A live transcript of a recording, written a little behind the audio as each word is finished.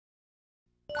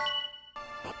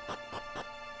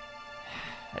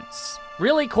It's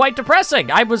really quite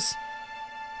depressing. I was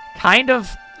kind of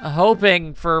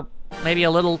hoping for maybe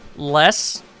a little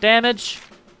less damage.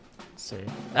 Let's see.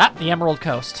 Ah, the Emerald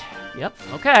Coast. Yep,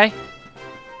 okay.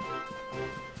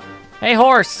 Hey,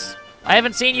 horse. I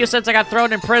haven't seen you since I got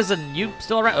thrown in prison. You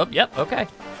still around? Oh, yep, okay.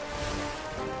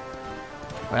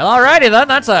 Well, alrighty then.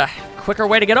 That's a quicker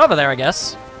way to get over there, I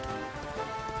guess.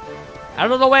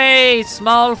 Out of the way,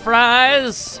 small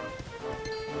fries.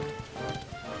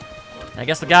 I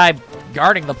guess the guy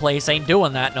guarding the place ain't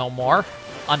doing that no more.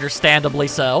 Understandably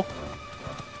so.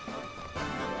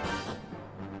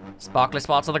 Sparkly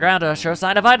spots on the ground are a sure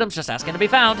sign of items just asking to be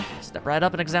found. Step right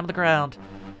up and examine the ground.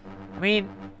 I mean,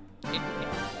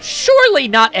 surely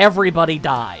not everybody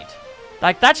died.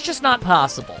 Like, that's just not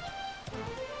possible.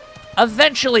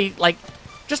 Eventually, like,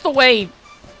 just the way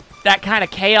that kind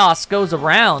of chaos goes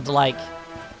around, like,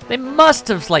 they must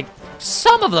have, like,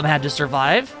 some of them had to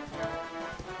survive.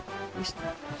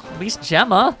 At least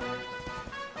Gemma.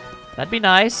 That'd be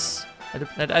nice.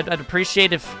 I'd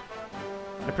appreciate if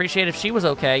she was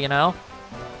okay, you know?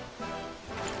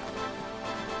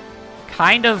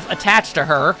 Kind of attached to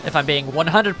her, if I'm being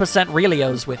 100%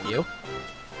 Relios with you.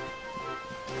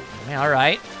 Yeah,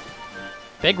 alright.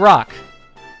 Big rock.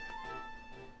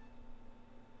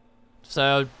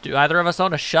 So, do either of us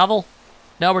own a shovel?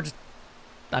 No,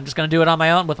 I'm just gonna do it on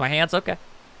my own with my hands? Okay.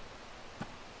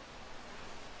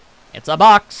 It's a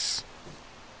box.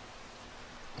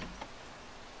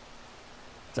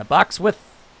 It's a box with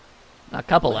a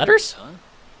couple letters? Huh?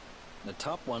 The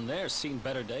top one there's seen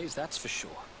better days, that's for sure.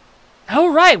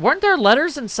 Oh, right. Weren't there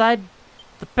letters inside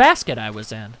the basket I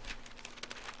was in?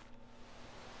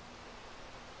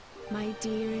 My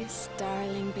dearest,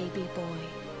 darling baby boy,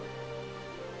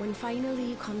 when finally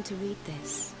you come to read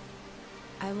this,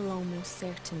 I will almost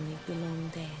certainly be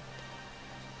long dead.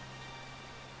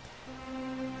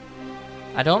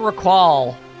 I don't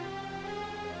recall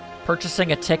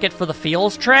purchasing a ticket for the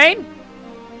Fields train?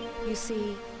 You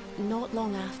see, not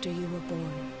long after you were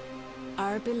born,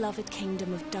 our beloved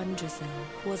kingdom of Dundrasil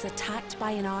was attacked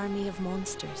by an army of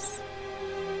monsters.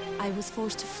 I was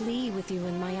forced to flee with you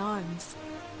in my arms,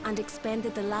 and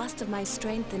expended the last of my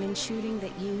strength in ensuring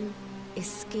that you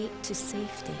escaped to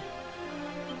safety.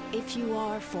 If you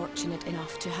are fortunate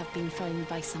enough to have been found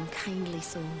by some kindly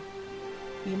soul,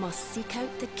 you must seek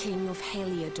out the King of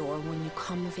Heliodor when you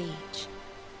come of age.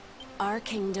 Our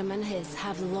kingdom and his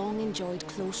have long enjoyed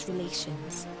close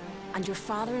relations, and your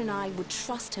father and I would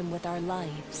trust him with our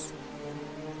lives.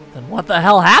 Then what the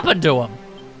hell happened to him?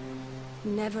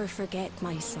 Never forget,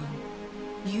 my son.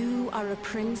 You are a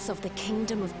prince of the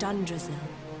kingdom of Dundrasil.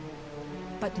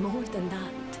 But more than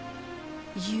that,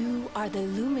 you are the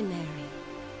luminary.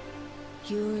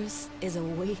 Yours is a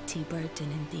weighty burden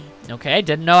indeed. Okay,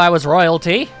 didn't know I was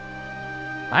royalty.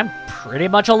 I'm pretty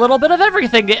much a little bit of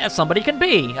everything somebody can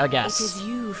be, I guess. It is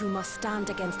you who must stand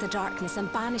against the darkness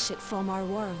and banish it from our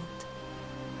world.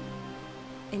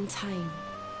 In time,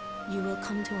 you will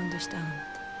come to understand.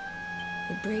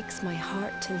 It breaks my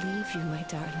heart to leave you, my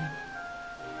darling.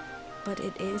 But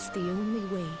it is the only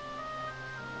way.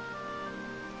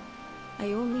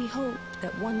 I only hope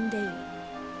that one day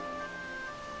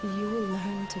you will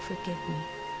learn to forgive me.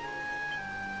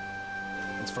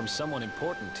 It's from someone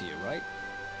important to you, right?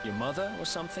 Your mother or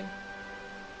something?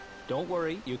 Don't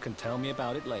worry, you can tell me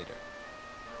about it later.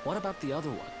 What about the other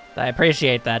one? I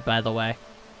appreciate that, by the way.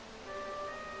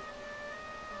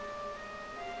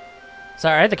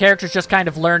 Sorry, the character's just kind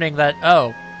of learning that,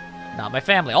 oh, not my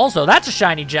family. Also, that's a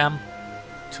shiny gem.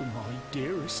 To my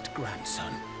dearest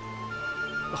grandson.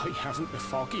 I haven't the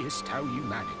foggiest how you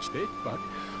managed it, but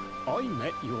I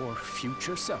met your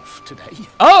future self today.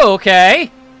 Oh,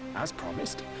 okay. As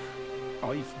promised,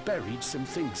 I've buried some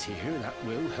things here that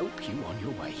will help you on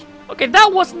your way. Okay,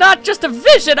 that was not just a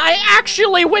vision. I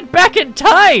actually went back in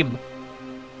time.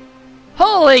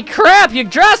 Holy crap,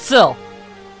 Yggdrasil.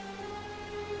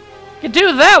 You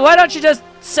do that, why don't you just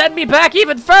send me back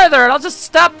even further and I'll just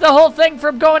stop the whole thing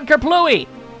from going kerplooey.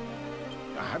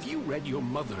 Have you read your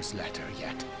mother's letter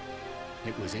yet?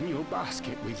 It was in your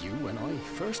basket with you when I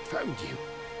first found you.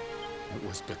 It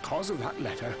was because of that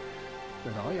letter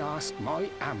that I asked my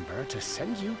Amber to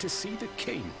send you to see the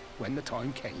king when the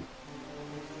time came.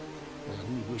 I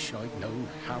only wish I'd known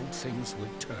how things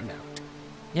would turn out.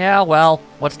 Yeah, well,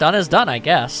 what's done is done, I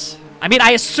guess. I mean,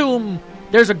 I assume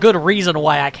there's a good reason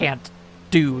why I can't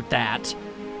do that.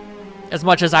 As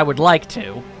much as I would like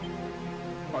to.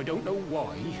 I don't know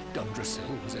why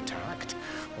Dundrasil was attacked,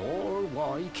 or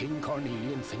why King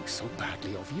Carnelian thinks so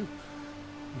badly of you.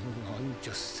 I'm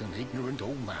just an ignorant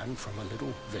old man from a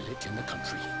little village in the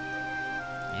country.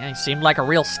 Yeah, he seemed like a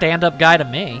real stand-up guy to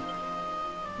me.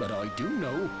 but I do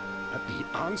know that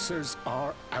the answers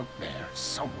are out there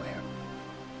somewhere.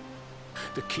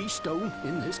 The keystone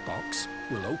in this box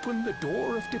will open the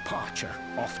door of departure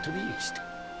off to the east.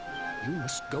 You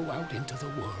must go out into the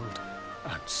world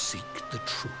and seek the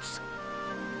truth.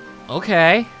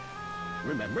 Okay.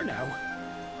 Remember now,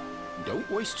 don't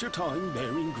waste your time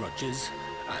bearing grudges,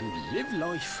 and live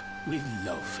life with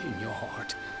love in your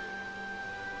heart.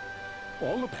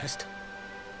 All the best,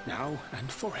 now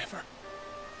and forever.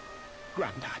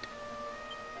 Grandad.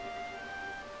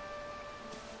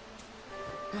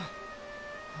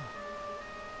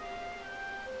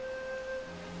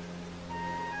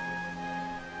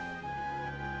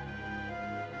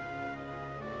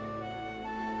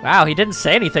 Wow, he didn't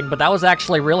say anything, but that was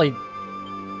actually really...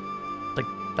 like,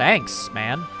 thanks,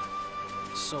 man.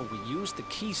 So we used the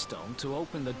keystone to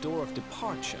open the door of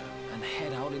departure and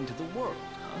head out into the world,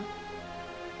 huh?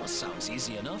 Well, sounds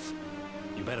easy enough.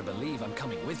 You better believe I'm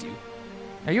coming with you.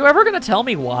 Are you ever gonna tell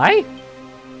me why?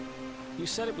 You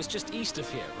said it was just east of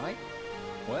here, right?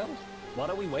 Well, what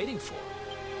are we waiting for?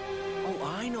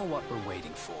 Oh, I know what we're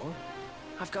waiting for.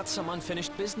 I've got some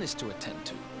unfinished business to attend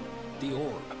to. The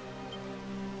orb.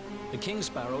 The King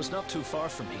Sparrow's not too far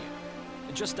from here.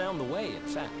 Just down the way, in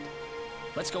fact.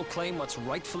 Let's go claim what's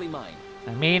rightfully mine.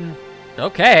 I mean,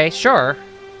 okay, sure.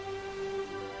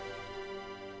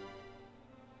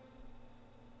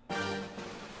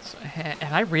 So,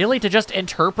 am I really to just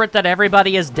interpret that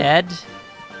everybody is dead?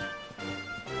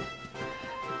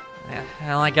 Yeah,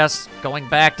 well, I guess going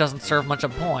back doesn't serve much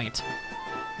of a point.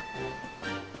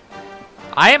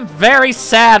 I am very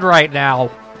sad right now.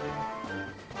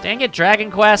 Dang it,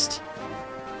 Dragon Quest.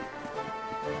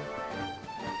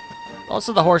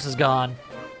 Also, the horse is gone.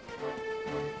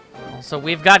 Also,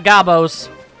 we've got Gobos.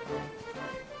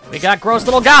 We got gross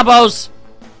little Gobos.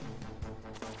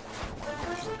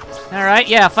 Alright,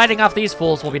 yeah, fighting off these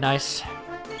fools will be nice.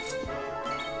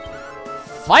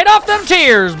 Fight off them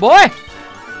tears, boy!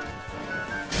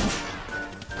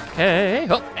 Okay,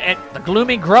 oh, and the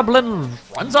gloomy Grublin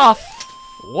runs off.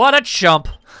 What a chump.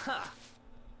 Ha!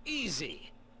 Easy.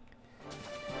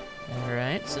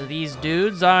 Alright, so these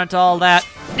dudes aren't all that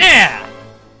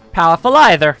powerful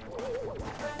either.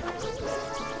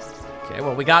 Okay,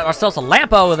 well, we got ourselves a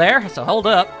lamp over there, so hold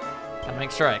up. Gotta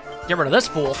make sure I get rid of this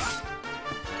fool.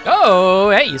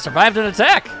 Oh, hey, you survived an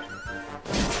attack.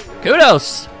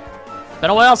 Kudos. Been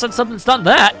a while since something's done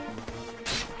that.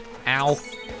 Ow.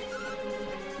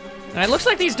 And it looks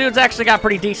like these dudes actually got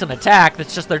pretty decent attack,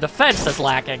 it's just their defense that's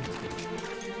lacking.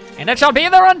 And it shall be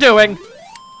their undoing.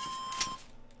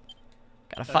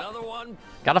 Another one?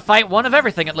 Gotta fight one of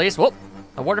everything at least. Whoop.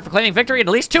 Awarded for claiming victory in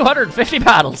at least 250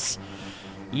 battles.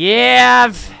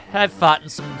 Yeah, I've fought in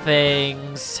some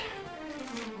things.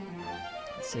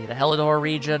 Let's see, the Helidor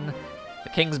region, the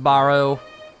King's Barrow.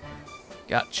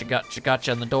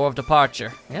 Gotcha, and the Door of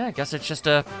Departure. Yeah, I guess it's just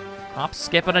a hop,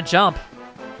 skip, and a jump.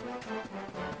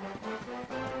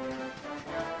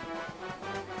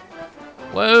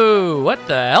 Whoa, what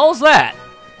the hell's that?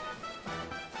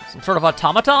 Some sort of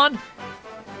automaton?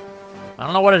 I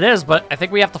don't know what it is, but I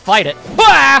think we have to fight it.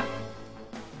 Ah!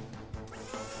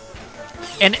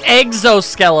 An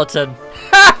exoskeleton.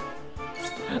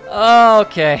 Ha!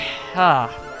 Okay. Ah.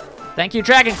 Thank you,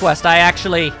 Dragon Quest. I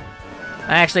actually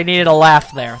needed a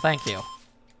laugh there. Thank you.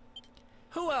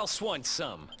 Who else wants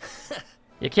some?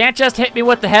 You can't just hit me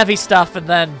with the heavy stuff and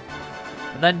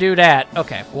then do that.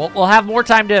 Okay. We'll have more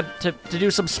time to do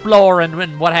some exploring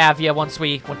and what have you once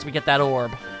we get that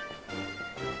orb.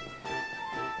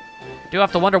 Do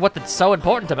have to wonder what's so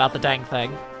important about the dang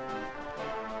thing.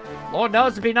 Lord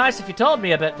knows it'd be nice if you told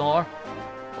me a bit more.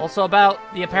 Also about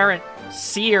the apparent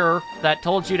seer that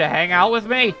told you to hang out with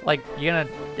me. Like, you gonna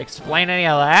explain any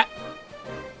of that?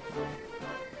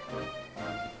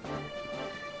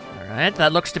 Alright,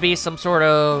 that looks to be some sort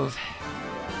of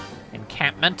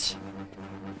encampment.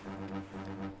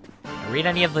 Read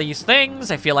any of these things?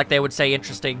 I feel like they would say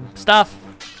interesting stuff.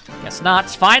 Guess not.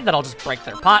 It's fine, then I'll just break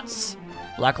their pots.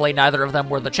 Luckily, neither of them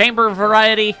were the chamber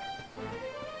variety.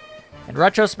 In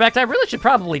retrospect, I really should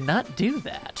probably not do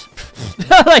that.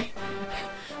 Like,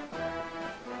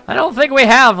 I don't think we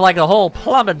have, like, the whole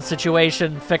plumbing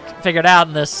situation figured out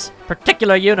in this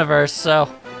particular universe, so...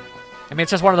 I mean,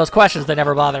 it's just one of those questions they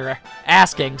never bother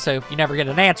asking, so you never get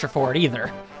an answer for it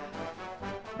either.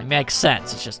 It makes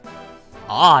sense, it's just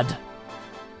odd.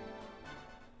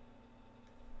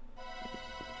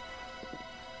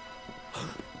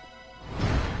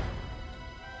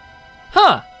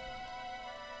 Huh.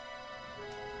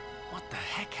 What the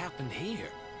heck happened here?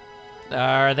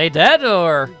 Are they dead,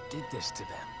 or...? Who did this to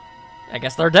them? I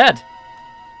guess they're dead.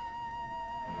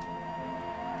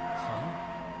 Huh?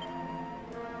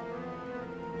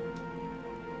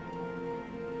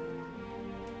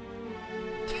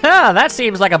 Ah, that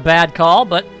seems like a bad call,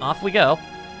 but off we go.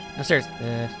 No, seriously.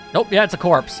 Nope, yeah, it's a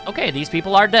corpse. Okay, these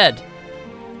people are dead.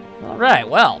 All right,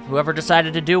 well, whoever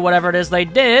decided to do whatever it is they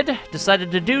did, decided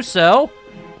to do so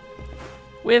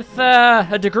with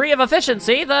a degree of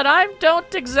efficiency that I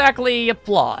don't exactly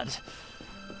applaud.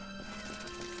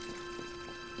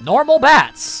 Normal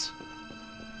bats.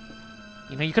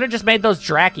 You know, you could have just made those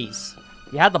Drakkies.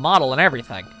 You had the model and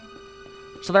everything.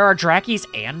 So there are Drakkies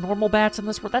and normal bats in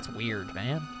this world? That's weird,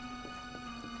 man.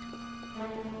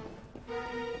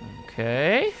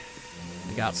 Okay.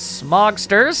 We got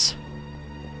Smogsters.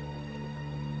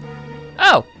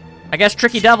 Oh, I guess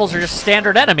Tricky Devils are just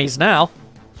standard enemies now.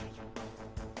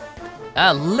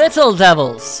 Little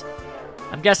Devils.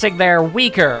 I'm guessing they're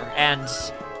weaker and...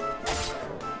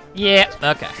 Yeah,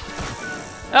 okay.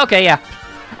 Okay, yeah.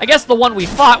 I guess the one we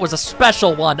fought was a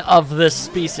special one of this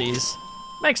species.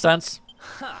 Makes sense.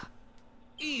 Ha!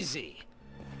 Easy.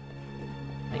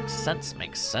 Makes sense,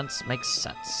 makes sense, makes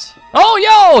sense. Oh,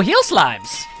 yo! Heal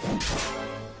slimes!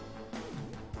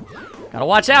 Gotta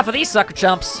watch out for these sucker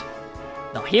chumps.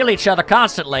 They'll heal each other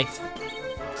constantly.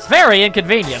 It's very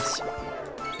inconvenient.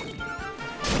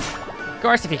 Of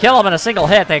course, if you kill them in a single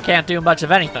hit, they can't do much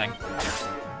of anything.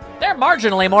 They're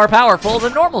marginally more powerful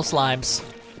than normal slimes.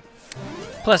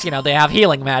 Plus, you know, they have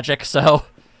healing magic, so...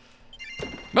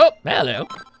 Oh, hello.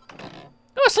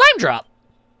 Oh, a slime drop.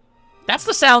 That's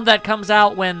the sound that comes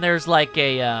out when there's like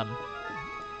a,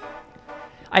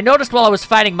 I noticed while I was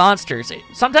fighting monsters,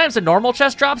 sometimes a normal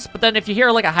chest drops, but then if you hear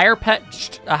like a higher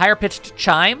pitched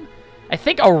chime, I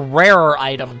think a rarer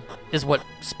item is what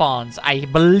spawns. I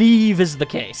believe is the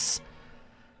case.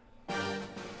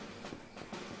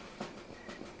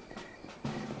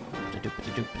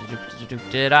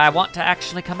 Did I want to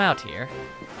actually come out here?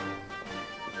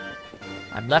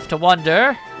 I'm left to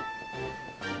wonder.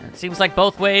 It seems like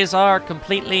both ways are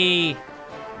completely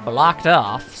blocked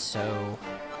off, so...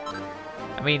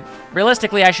 I mean,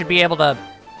 realistically, I should be able to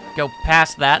go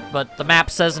past that, but the map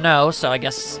says no, so I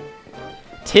guess...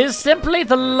 'Tis simply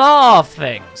the law of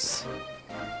things.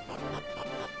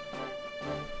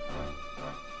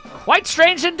 Quite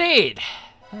strange indeed.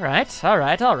 Alright,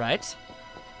 alright, alright.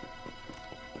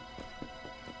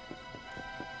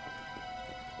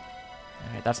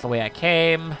 Alright, that's the way I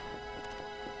came.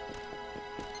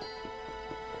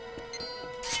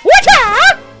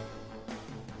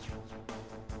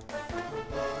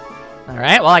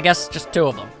 Alright, well, I guess just two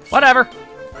of them. Whatever.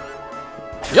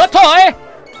 Your toy!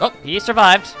 Oh, he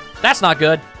survived. That's not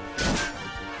good.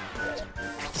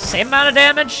 Same amount of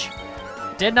damage.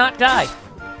 Did not die.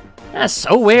 That's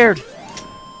so weird.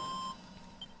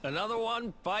 Another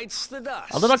one bites the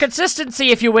dust. A little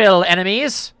consistency, if you will,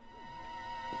 enemies.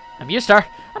 I'm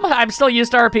still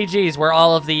used to RPGs where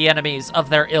all of the enemies of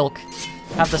their ilk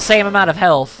have the same amount of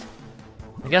health.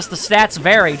 I guess the stats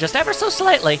vary just ever so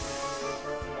slightly.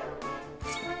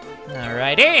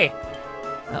 Alrighty.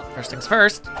 Well, first things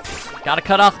first. Gotta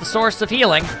cut off the source of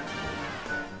healing.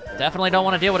 Definitely don't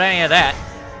want to deal with any of that.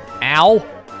 Ow.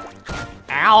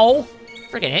 Ow.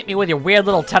 Freaking hit me with your weird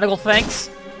little tentacle things.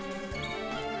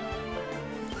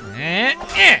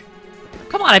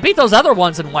 Come on, I beat those other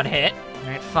ones in one hit.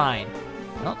 Alright, fine.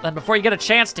 Well, then before you get a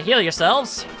chance to heal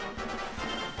yourselves...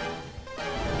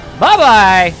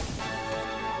 Bye-bye!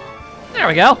 There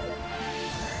we go.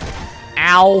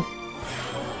 Ow.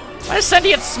 Why is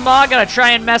Sentient Smog gonna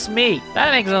try and mess me?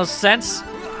 That makes no sense.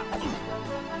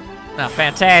 Oh,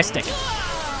 fantastic.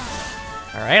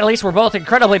 Alright, at least we're both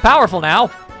incredibly powerful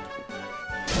now.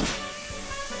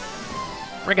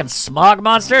 Friggin' smog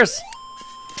monsters.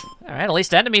 Alright, at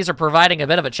least enemies are providing a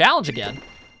bit of a challenge again.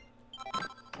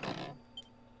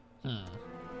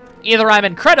 Either I'm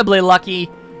incredibly lucky,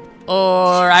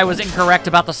 or I was incorrect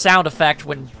about the sound effect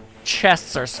when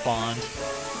chests are spawned.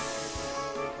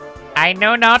 I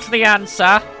know not the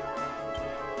answer.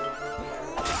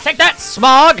 Take that,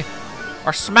 Smog!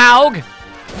 Or Smaug!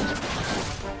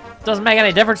 Doesn't make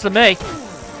any difference to me.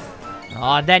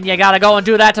 Oh, and then you gotta go and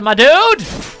do that to my dude?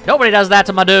 Nobody does that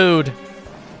to my dude.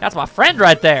 That's my friend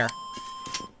right there.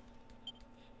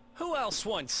 Who else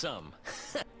wants some?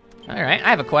 Alright, I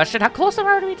have a question. How close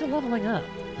are we to leveling up?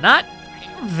 Not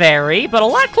very, but a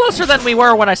lot closer than we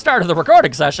were when I started the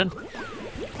recording session.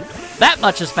 That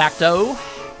much is facto.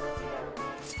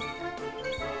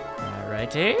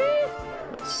 Alrighty.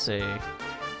 Let's see.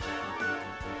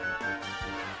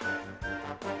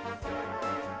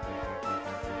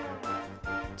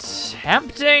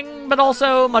 Tempting, but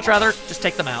also much rather just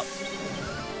take them out.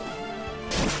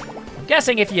 I'm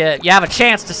guessing if you have a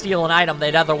chance to steal an item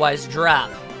they'd otherwise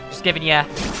drop. Just giving you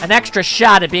an extra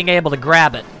shot at being able to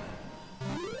grab it.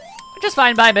 Which is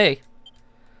fine by me.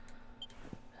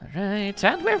 Alright,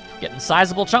 and we're getting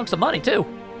sizable chunks of money, too.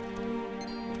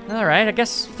 Alright, I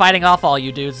guess fighting off all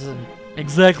you dudes isn't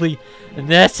exactly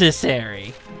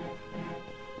necessary.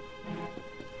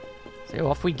 So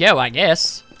off we go, I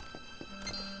guess.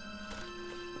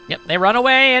 Yep, they run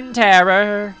away in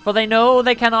terror, for they know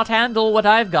they cannot handle what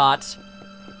I've got.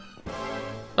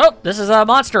 Oh, this is a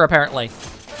monster, apparently.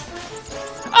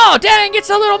 Oh, dang, it's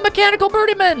a little mechanical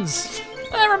birdie-mins.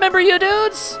 I remember you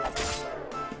dudes.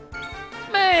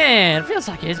 Man, feels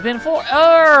like it's been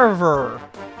forever.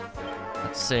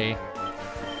 Let's see.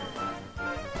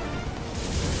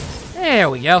 There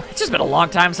we go. It's just been a long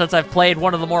time since I've played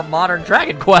one of the more modern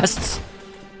Dragon Quests.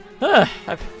 The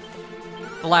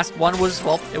last one was,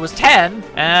 well, it was 10,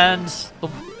 and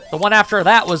the one after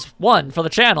that was 1 for the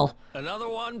channel. Another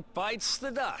one bites the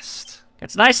dust.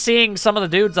 It's nice seeing some of the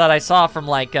dudes that I saw from,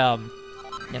 like,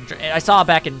 I saw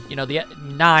back in, you know, the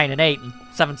 9 and 8 and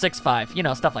 765, you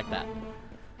know, stuff like that.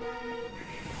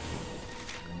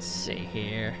 Let's see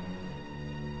here.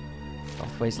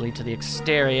 Both ways lead to the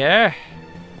exterior,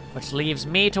 which leaves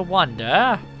me to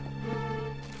wonder.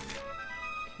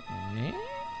 Okay.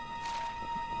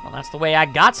 Well, that's the way I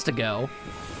gots to go.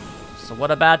 So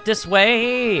what about this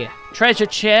way? Treasure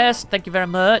chest, thank you very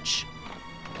much.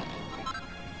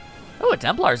 Oh, a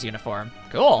Templar's uniform.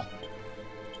 Cool.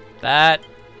 That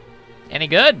any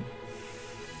good?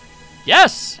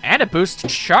 Yes, and it boosts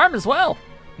charm as well.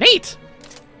 Neat.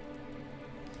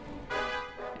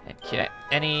 Okay,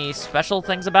 any special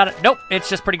things about it? Nope, it's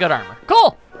just pretty good armor.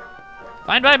 Cool.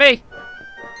 Fine by me.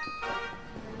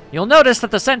 You'll notice that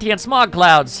the sentient smog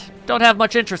clouds don't have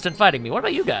much interest in fighting me. What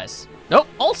about you guys? Nope,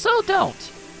 also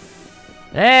don't.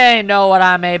 They know what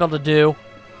I'm able to do.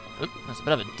 Oop, there's a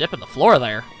bit of a dip in the floor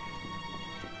there.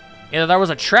 Either there was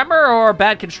a tremor or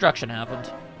bad construction happened.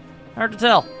 Hard to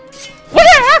tell.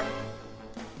 Where?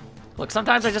 Look,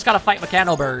 sometimes I just gotta fight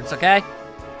mechano birds, okay?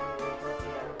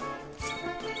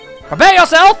 Prepare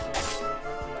yourself!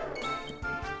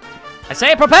 I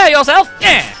say prepare yourself!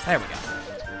 Yeah! There we go.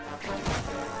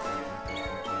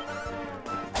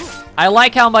 I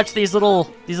like how much these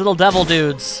little devil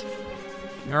dudes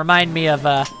remind me of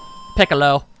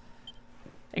Piccolo.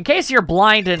 In case you're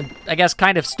blind and, I guess,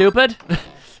 kind of stupid,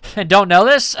 and don't know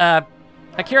this,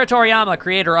 Akira Toriyama,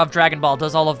 creator of Dragon Ball,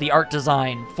 does all of the art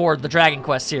design for the Dragon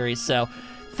Quest series, so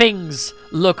things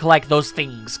look like those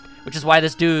things, which is why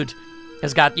this dude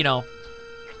has got, you know,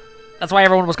 that's why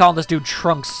everyone was calling this dude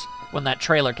Trunks when that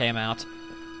trailer came out.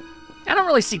 I don't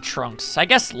really see Trunks. I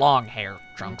guess long hair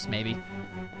Trunks, maybe.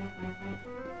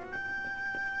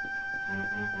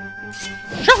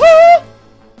 Shahoo!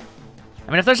 I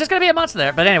mean, if there's just gonna be a monster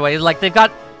there, but anyway, like, they've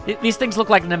got, these things look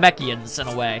like Namekians in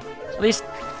a way. At least,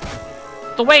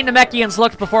 the way Namekians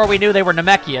looked before we knew they were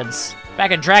Namekians.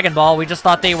 Back in Dragon Ball, we just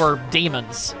thought they were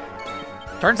demons.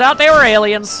 Turns out they were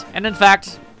aliens, and in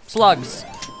fact, slugs.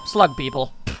 Slug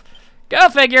people. Go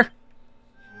figure.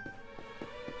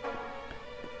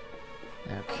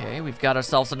 Okay, we've got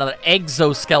ourselves another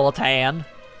exoskeleton.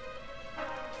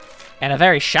 And a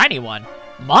very shiny one.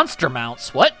 Monster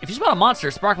mounts. What? If you spot a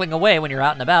monster sparkling away when you're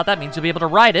out and about, that means you'll be able to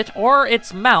ride it, or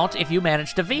its mount if you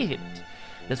manage to defeat it.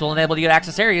 This will enable you to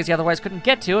access areas you otherwise couldn't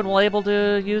get to, and will able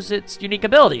to use its unique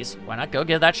abilities. Why not go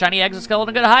give that shiny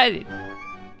exoskeleton a good hiding?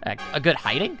 A good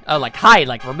hiding? Oh, like hide,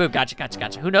 like remove. Gotcha, gotcha,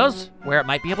 gotcha. Who knows where it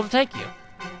might be able to take you.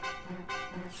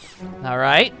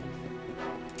 Alright.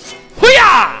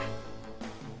 Hoo-yah!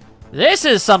 This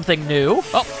is something new.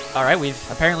 Oh, alright,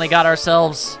 we've apparently got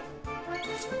ourselves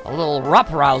a little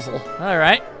Raprousal.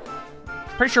 Alright.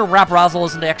 Pretty sure Raprousal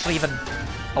isn't actually even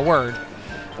a word.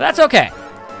 But that's okay.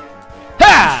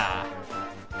 Ha!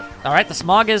 Alright, the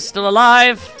smog is still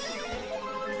alive.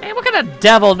 Hey, what kind of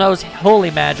devil knows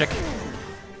holy magic?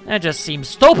 That just seems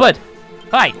stupid.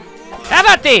 Fight. Have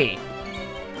at thee!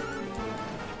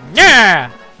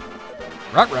 Yeah!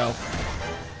 Ruh-roh.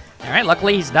 Alright,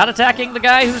 luckily he's not attacking the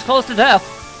guy who's close to death.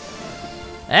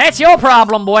 That's your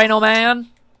problem, bueno man.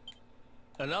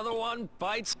 Another one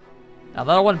bites.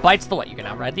 Another one bites the what? You can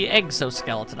outride the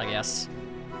exoskeleton, I guess.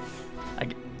 Oh,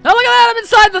 look at that! I'm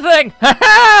inside the thing!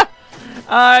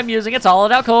 I'm using its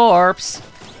hollowed out corpse.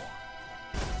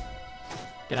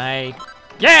 Can I?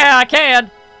 Yeah, I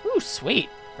can! Ooh, sweet.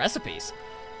 Recipes.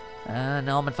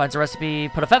 Nelman finds a recipe.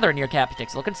 Put a feather in your cap. He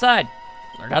takes a look inside.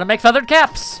 Learn how to make feathered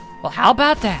caps. Well, how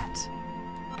about that?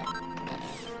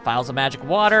 Vials of magic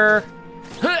water.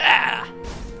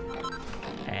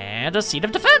 And a seed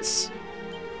of defense.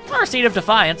 Or a seed of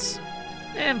defiance.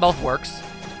 And both works.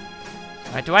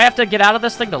 All right, do I have to get out of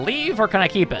this thing to leave, or can I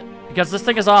keep it? Because this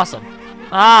thing is awesome.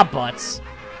 Ah, butts.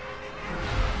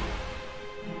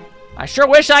 I sure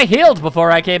wish I healed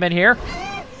before I came in here.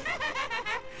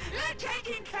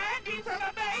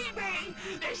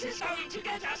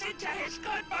 to his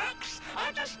good books.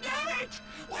 I just know it.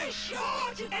 We're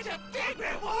sure to get a big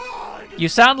reward. You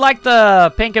sound like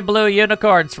the pink and blue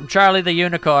unicorns from Charlie the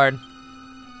Unicorn.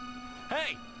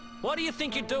 Hey, what do you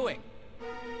think you're doing?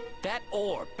 That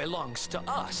orb belongs to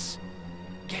us.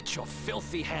 Get your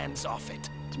filthy hands off it.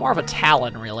 It's more of a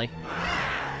talon, really.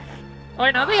 Oh,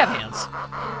 wait, no, they have hands.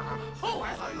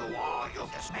 Whoever you are,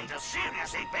 you've just made a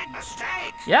seriously big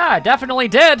mistake. Yeah, I definitely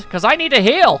did, because I need to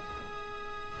heal.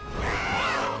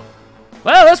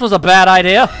 Well, this was a bad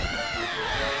idea.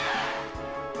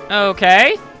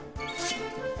 Okay.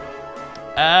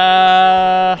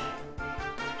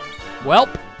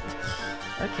 Welp.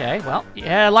 Okay, well,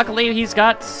 yeah, luckily he's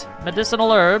got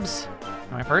medicinal herbs.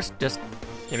 Alright, first, just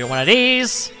give you one of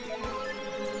these.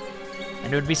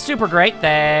 And it would be super great,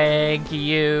 thank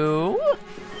you.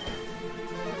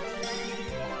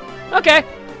 Okay,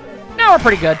 now we're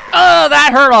pretty good. Oh,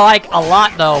 that hurt like a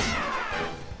lot, though.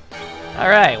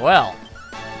 Alright, well.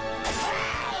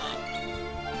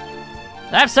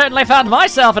 I've certainly found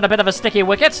myself in a bit of a sticky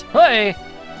wicket. Hey!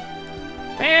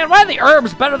 Man, why are the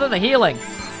herbs better than the healing?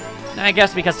 I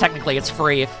guess because technically it's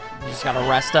free. You just gotta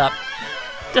rest up.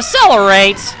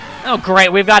 Decelerate! Oh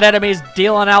great, we've got enemies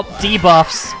dealing out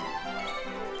debuffs.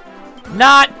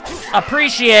 Not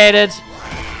appreciated.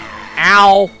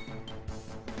 Ow.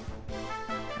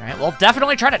 Alright, we'll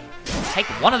definitely try to take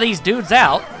one of these dudes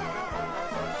out.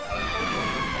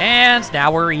 And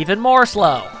now we're even more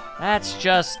slow. That's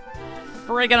just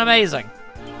friggin' amazing.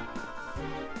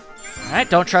 Alright,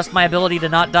 don't trust my ability to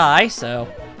not die,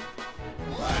 so...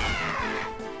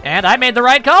 And I made the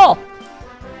right call.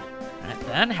 Alright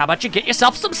then, how about you get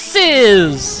yourself some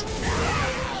sizz?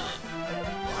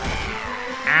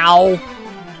 Ow.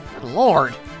 Good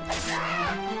Lord.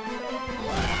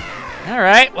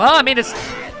 Alright, well, I mean, it's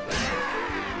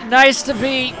nice to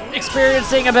be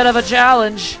experiencing a bit of a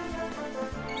challenge.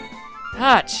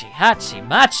 Hachi, hachi,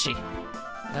 machi.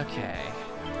 Okay.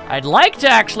 I'd like to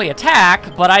actually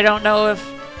attack, but I don't know if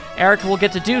Eric will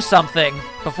get to do something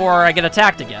before I get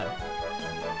attacked again.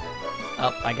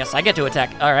 Oh, I guess I get to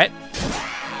attack. All right.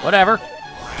 Whatever.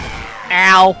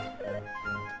 Ow.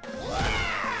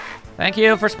 Thank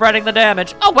you for spreading the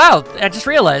damage. Oh, wow. I just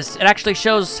realized it actually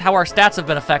shows how our stats have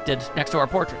been affected next to our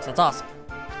portraits. That's awesome.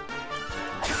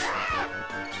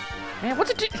 Man, what's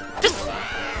it do? Just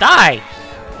die.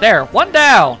 There, one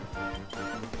down.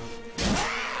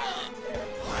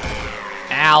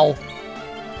 Ow.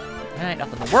 Alright,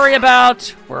 nothing to worry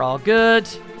about. We're all good.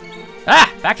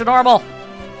 Ah, back to normal.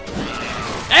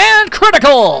 And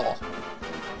critical!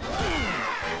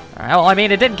 Alright, well, I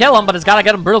mean, it didn't kill him, but it's gotta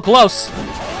get him real close.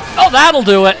 Oh, that'll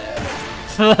do it.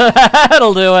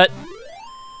 That'll do it.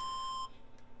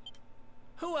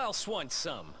 Who else wants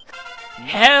some?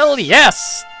 Hell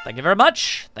yes! Thank you very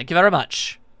much. Thank you very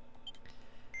much.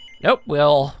 Nope,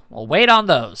 we'll wait on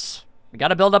those. We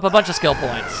gotta build up a bunch of skill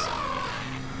points.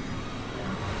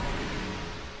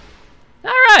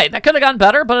 Alright, that could have gone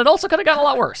better, but it also could have gone a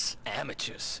lot worse.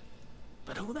 Amateurs.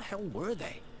 But who the hell were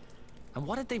they? And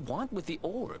what did they want with the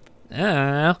orb? I don't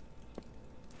know.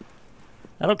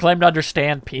 I don't claim to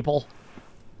understand people.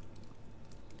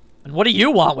 And what do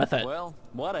you want with it? Well,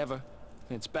 whatever.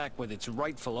 It's back with its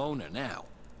rightful owner now.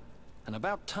 And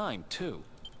about time, too.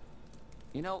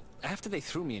 You know, after they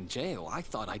threw me in jail, I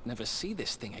thought I'd never see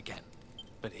this thing again.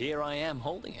 But here I am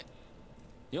holding it.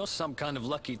 You're some kind of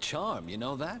lucky charm, you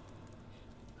know that?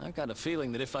 I've got a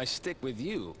feeling that if I stick with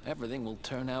you, everything will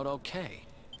turn out okay.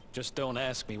 Just don't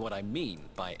ask me what I mean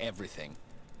by everything.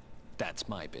 That's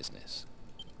my business.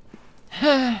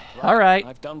 All right.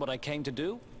 I've done what I came to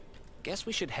do. Guess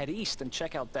we should head east and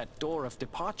check out that door of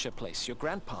departure place your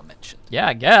grandpa mentioned. Yeah,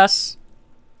 I guess.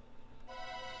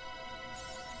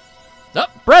 The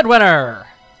breadwinner!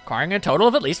 Acquiring a total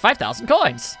of at least 5,000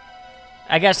 coins.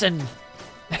 I guess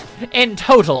in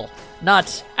total,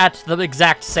 not at the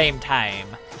exact same time.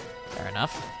 Fair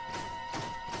enough.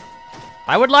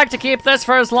 I would like to keep this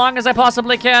for as long as I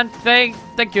possibly can. Thank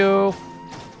you.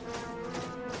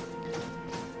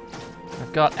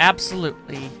 I've got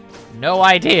absolutely no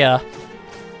idea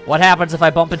what happens if I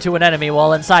bump into an enemy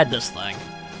while inside this thing.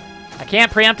 I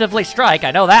can't preemptively strike,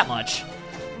 I know that much.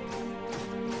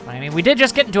 I mean, we did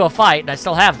just get into a fight, and I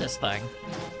still have this thing.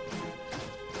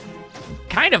 I'm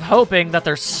kind of hoping that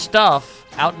there's stuff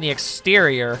out in the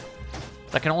exterior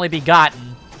that can only be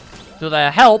gotten through the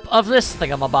help of this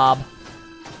thingamabob.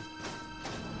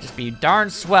 Just be darn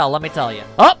swell, let me tell you.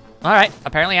 Oh, all right.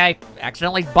 Apparently I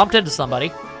accidentally bumped into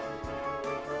somebody.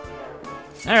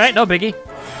 All right, no biggie.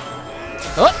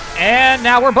 Oh, and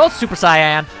now we're both Super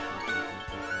Saiyan.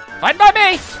 Fine by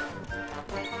me.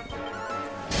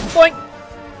 Boink.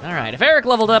 Alright, if Eric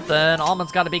leveled up, then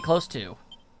Almond's got to be close too.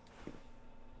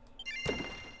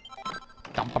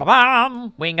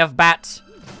 Dum-ba-da-bum! Wing of Bat.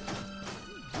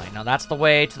 I know that's the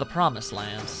way to the Promised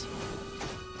Lands.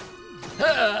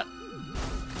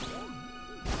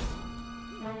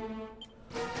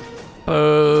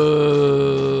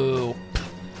 Boo!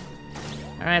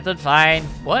 Alright then, fine.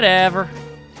 Whatever.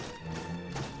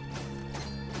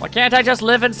 Why can't I just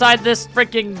live inside this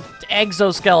freaking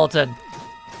exoskeleton?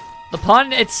 The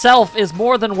pun itself is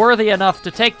more than worthy enough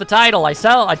to take the title, I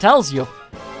tells you.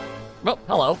 Oh,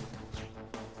 hello.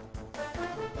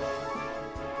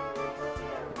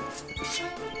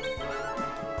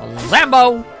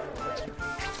 Zambo!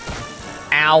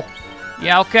 Ow.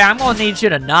 Yeah, okay, I'm gonna need you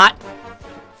to not.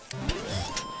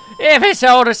 If it's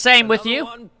all the same with you,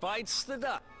 One bites the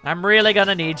dust. I'm really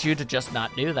gonna need you to just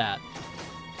not do that.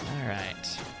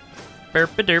 Alright.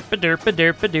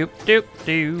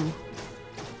 Burp-a-derp-a-derp-a-derp-a-doop-doop-doo.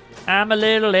 I'm a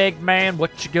little Eggman,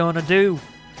 what you gonna do?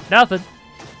 Nothing.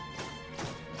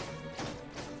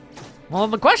 Well,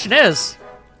 the question is,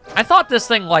 I thought this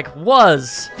thing, like,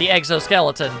 was the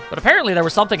exoskeleton, but apparently there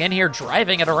was something in here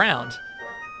driving it around.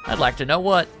 I'd like to know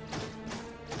what.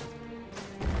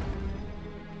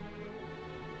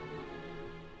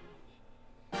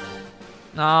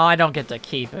 No, I don't get to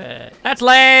keep it. That's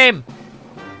lame!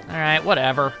 Alright,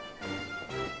 whatever.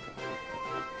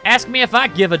 Ask me if I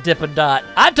give a Dippin' Dot.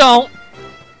 I don't!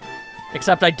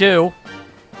 Except I do.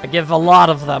 I give a lot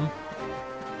of them.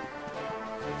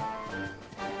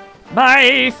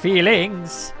 My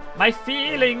feelings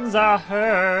are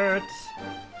hurt.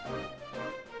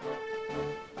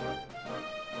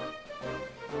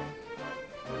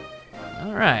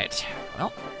 Alright,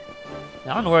 well,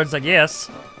 onwards, I guess.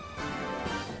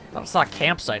 I saw a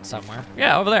campsite somewhere.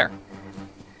 Yeah, over there.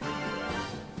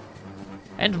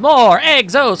 And more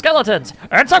exoskeletons!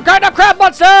 And some kind of crab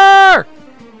monster!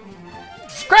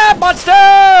 Crab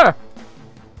monster!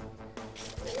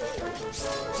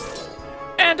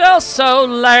 And also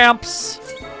lamps.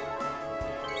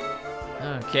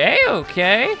 Okay,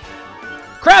 okay.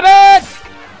 Crabbit!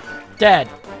 Dead.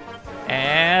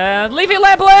 And Leafy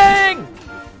Lampling!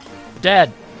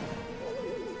 Dead.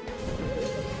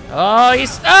 Oh,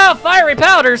 fiery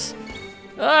powders!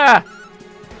 Ah!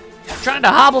 Trying to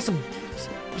hobble some...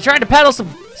 You trying to peddle some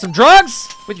drugs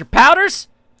with your powders?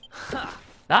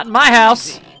 Not in my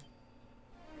house.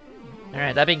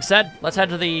 Alright, that being said, let's head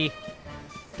to the...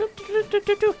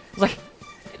 Like,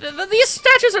 these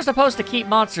statues are supposed to keep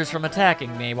monsters from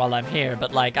attacking me while I'm here,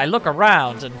 but like, I look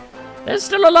around and there's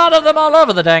still a lot of them all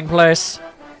over the dang place.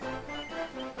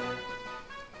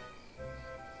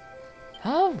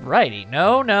 Alrighty,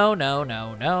 no.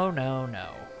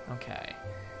 Okay.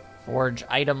 Forge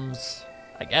items,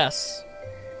 I guess.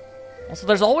 Also,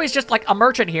 there's always just like a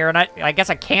merchant here, and I guess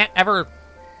I can't ever,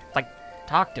 like,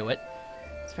 talk to it.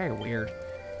 It's very weird.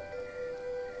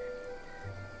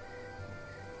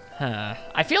 Huh.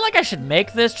 I feel like I should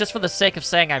make this just for the sake of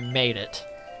saying I made it.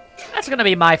 That's gonna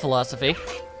be my philosophy.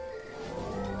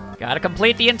 Gotta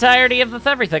complete the entirety of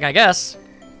everything, I guess.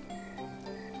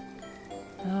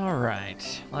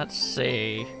 Alright, let's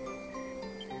see.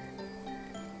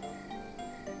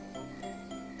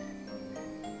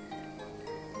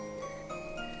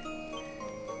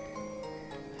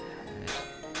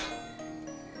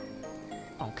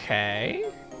 Okay.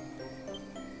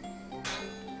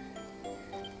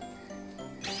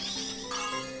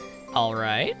 All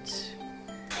right.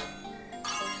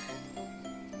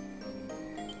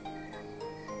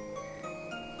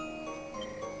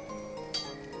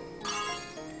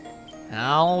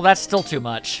 Oh, that's still too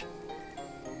much.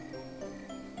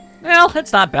 Well,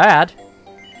 it's not bad.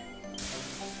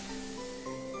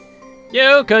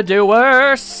 You could do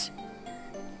worse.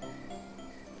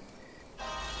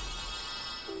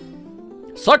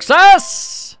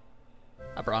 Success!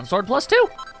 A bronze sword +2.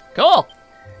 Cool.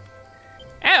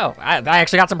 Oh, I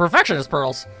actually got some perfectionist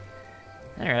pearls.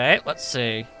 Alright, let's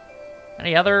see.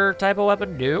 Any other type of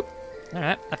weapon? Nope.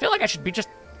 Alright, I feel like I should be just,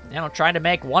 you know, trying to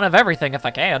make one of everything if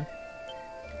I can.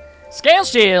 Scale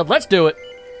shield, let's do it.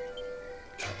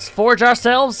 Let's forge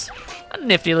ourselves a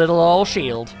nifty little old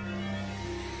shield.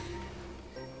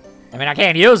 I mean, I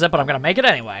can't use it, but I'm gonna make it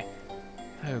anyway.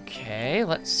 Okay,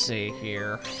 let's see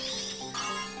here.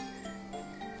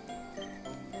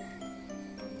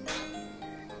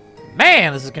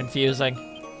 Man, this is confusing.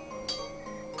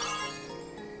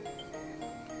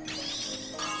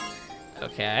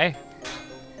 Okay.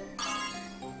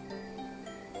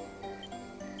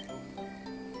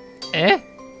 Eh?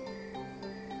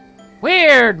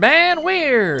 Weird, man,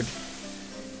 weird.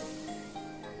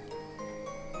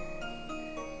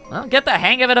 I'll get the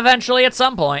hang of it eventually at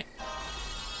some point.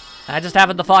 I just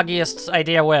haven't the foggiest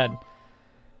idea when.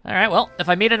 Alright, well, if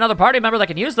I meet another party member that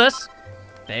can use this,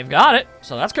 they've got it,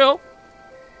 so that's cool.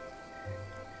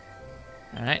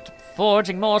 Alright,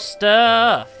 forging more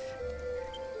stuff.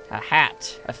 A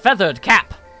hat. A feathered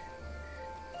cap.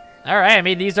 Alright, I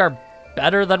mean, these are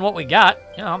better than what we got.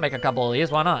 You know, I'll make a couple of these,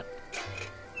 why not?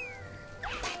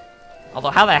 Although,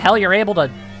 how the hell you're able to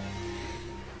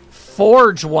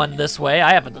forge one this way,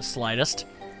 I haven't the slightest.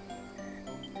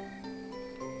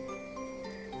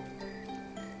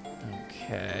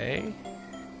 Okay.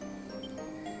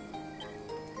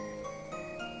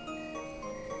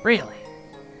 Really?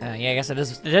 Yeah, I guess it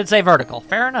is. It did say vertical.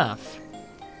 Fair enough.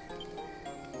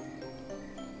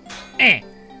 Eh.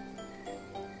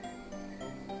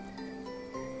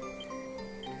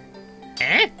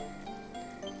 Eh?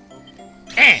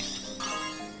 Eh.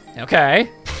 Okay.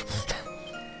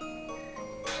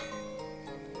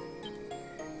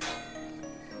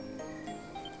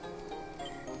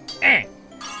 Eh.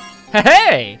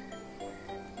 Hey!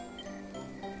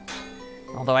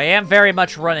 Although I am very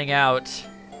much running out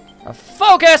of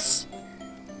focus!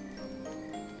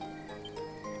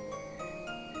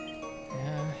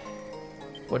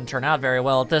 Wouldn't turn out very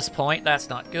well at this point. That's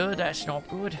not good. That's not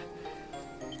good.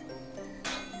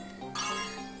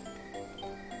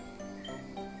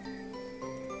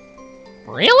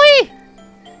 Really?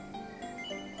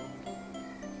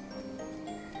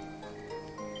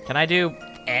 Can I do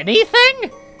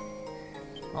anything?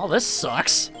 Oh, this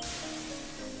sucks.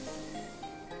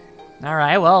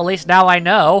 Alright, well, at least now I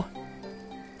know.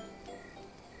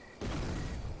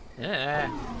 Yeah.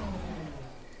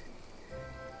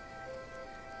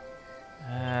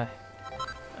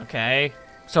 Okay.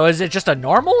 So is it just a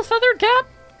normal feathered cap?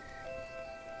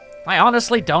 I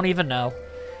honestly don't even know.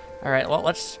 Alright, well,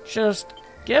 let's just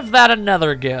give that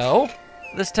another go.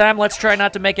 This time, let's try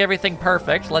not to make everything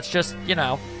perfect. Let's just, you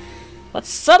know, let's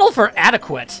settle for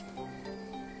adequate.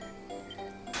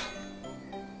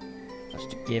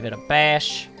 Let's give it a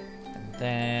bash, and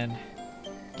then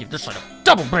give this one a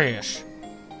double bash,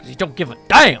 because you don't give a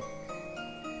damn.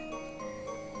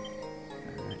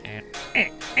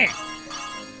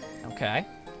 Okay,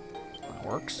 that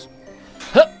works.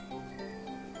 Huh.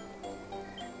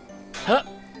 Huh.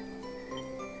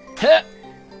 Huh.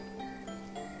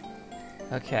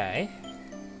 Okay.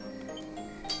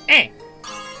 Eh.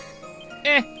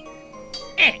 Eh.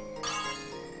 Eh.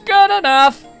 Good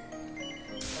enough.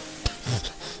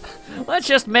 Let's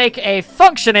just make a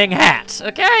functioning hat,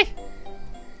 okay?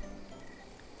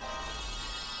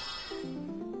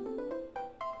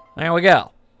 There we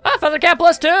go. Ah, feather cap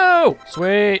 +2!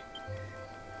 Sweet.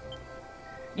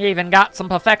 You even got some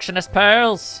perfectionist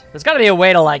pearls. There's gotta be a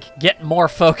way to, like, get more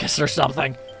focus or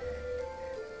something.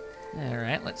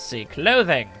 Alright, let's see.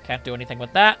 Clothing. Can't do anything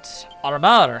with that.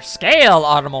 Armor. Scale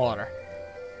armor.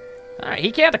 Alright,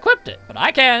 he can't equip it, but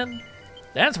I can.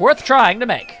 Then it's worth trying to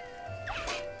make.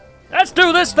 Let's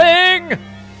do this thing!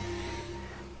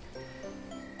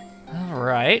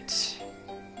 Alright.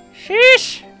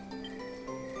 Sheesh!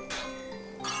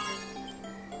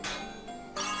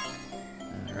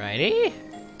 Alrighty.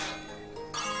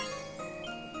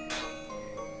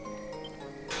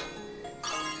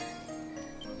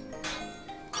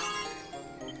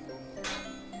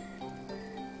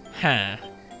 Huh.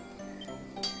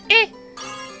 Eh.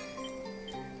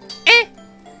 Eh.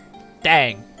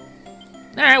 Dang.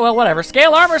 Alright, well, whatever.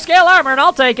 Scale armor, and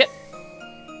I'll take it.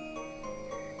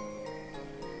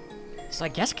 So I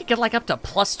guess I could get, like, up to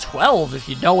 +12 if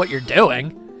you know what you're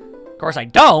doing. Of course, I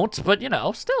don't, but, you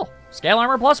know, still. Scale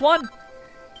armor +1.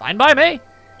 Fine by me.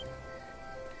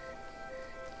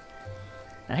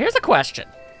 Now, here's a question.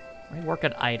 Rework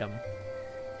an item.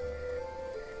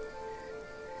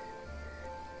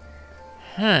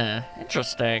 Huh,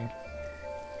 interesting.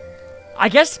 I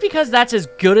guess because that's as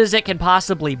good as it can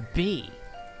possibly be.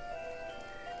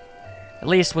 At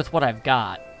least with what I've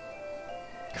got.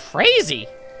 Crazy!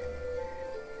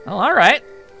 Well, alright.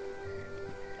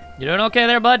 You doing okay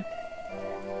there, bud?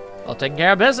 Well, taking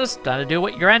care of business. Time to do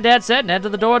what your granddad said and head to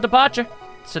the door of departure.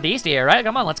 It's to the east here, right?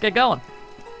 Come on, let's get going.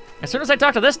 As soon as I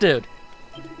talk to this dude.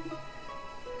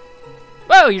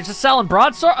 Whoa, you're just selling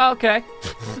broadsword? Oh, okay.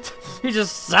 You're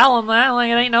just selling that like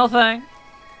it ain't no thing.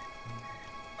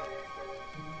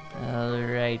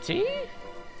 Alrighty.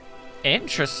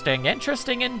 Interesting,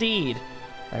 interesting indeed.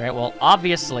 Alright, well,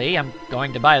 obviously, I'm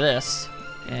going to buy this.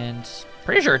 And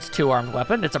pretty sure it's a two-armed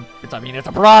weapon. It's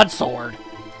a broadsword.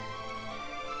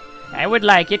 I would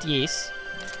like it, yes.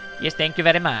 Yes, thank you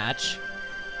very much.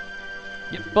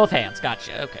 Yep, both hands,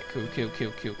 gotcha. Okay, cool.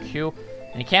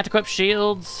 And you can't equip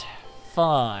shields.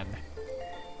 Fun.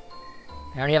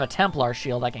 I already have a Templar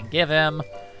shield I can give him.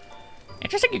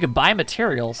 Interesting you can buy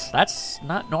materials. That's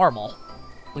not normal.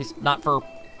 At least not for,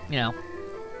 you know,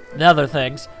 the other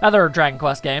things. Other Dragon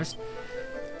Quest games.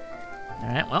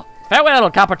 Alright, well.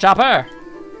 Farewell, Copper Chopper!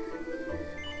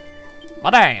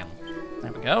 Madame!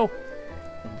 There we go.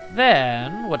 And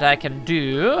then, what I can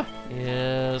do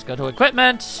is go to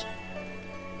equipment.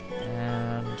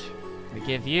 And we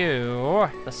give you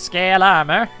the scale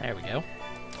armor. There we go.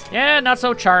 Yeah, not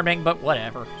so charming, but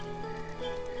whatever.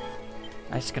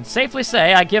 I can safely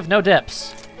say I give no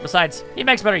dips. Besides, he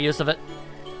makes better use of it.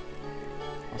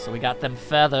 Also, we got them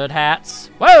feathered hats.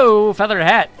 Whoa, feathered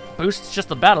hat. Boosts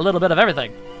just about a little bit of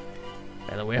everything.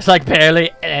 Feather wears like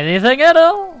barely anything at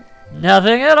all.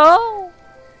 Nothing at all.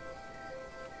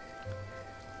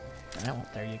 Well,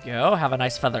 there you go. Have a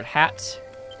nice feathered hat.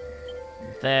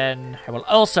 And then I will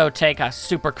also take a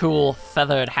super cool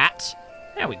feathered hat.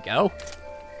 There we go.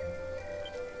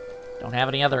 Don't have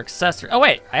any other accessories. Oh,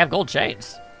 wait. I have gold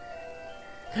chains.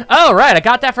 Oh, right. I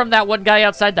got that from that one guy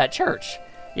outside that church.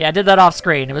 Yeah, I did that off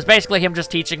screen. It was basically him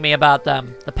just teaching me about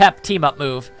the pep team-up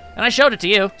move. And I showed it to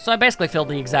you, so I basically filled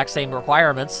the exact same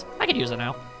requirements. I could use it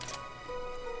now.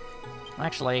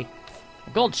 Actually,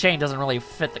 the gold chain doesn't really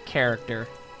fit the character.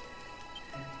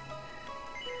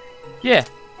 Yeah,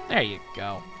 there you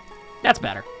go. That's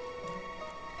better.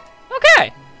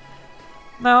 Okay.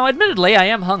 Now, admittedly, I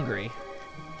am hungry.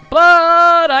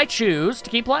 But I choose to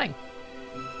keep playing.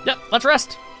 Yep, let's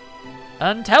rest.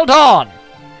 Until dawn.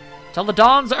 Till the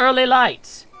dawn's early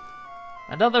light.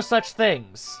 And other such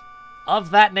things.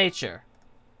 Of that nature.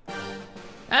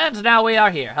 And now we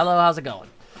are here. Hello, how's it going?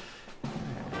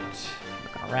 Alright.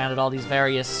 Looking around at all these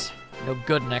various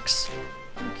no-goodniks.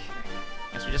 Okay.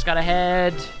 Guess we just gotta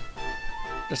head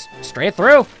just straight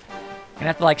through. Gonna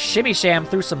have to, like, shimmy-sham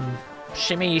through some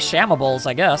shimmy-shamables,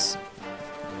 I guess.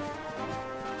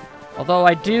 Although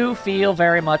I do feel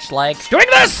very much like doing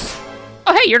this!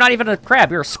 Oh, hey, you're not even a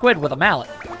crab. You're a squid with a mallet.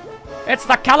 It's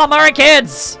the Calamari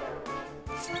Kids!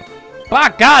 By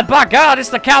God, it's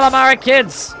the Calamari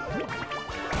Kids!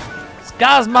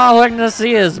 Sky's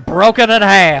malignancy is broken in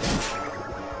half.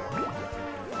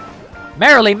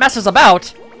 Merrily messes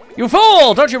about. You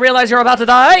fool! Don't you realize you're about to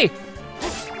die?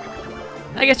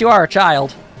 I guess you are a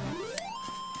child.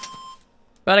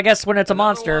 But I guess when it's a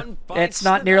monster, it's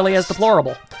not nearly as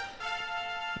deplorable.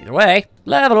 Either way,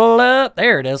 level up.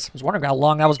 There it is. I was wondering how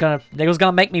long it was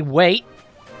gonna make me wait.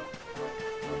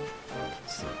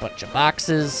 See a bunch of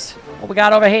boxes. What we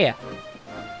got over here?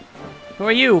 Who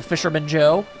are you, Fisherman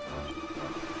Joe?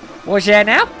 What's that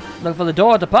now? Look for the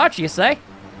door of departure, you say?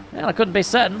 Well, I couldn't be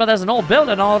certain, but there's an old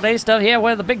building all day stuff here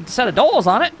with a big set of doors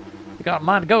on it. You got in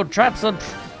mind to go trap some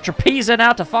trapezing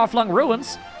out to far-flung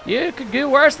ruins. You could do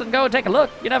worse than go and take a look.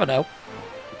 You never know.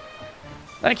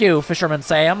 Thank you, Fisherman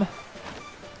Sam.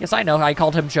 Yes, I know I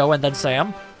called him Joe and then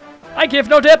Sam. I give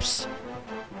no dips!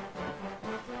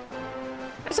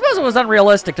 I suppose it was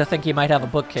unrealistic to think he might have a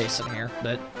bookcase in here,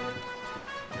 but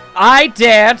I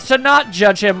dared to not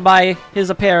judge him by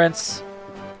his appearance.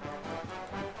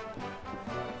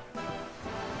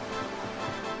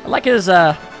 I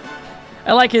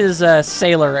like his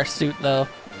sailor suit though.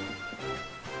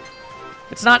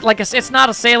 It's not like it's not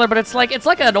a sailor, but it's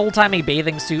like an old-timey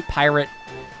bathing suit pirate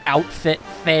outfit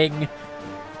thing.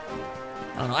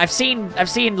 I don't know. I've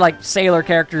seen like sailor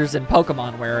characters in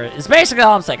Pokemon where it's basically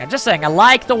all I'm saying. I'm just saying I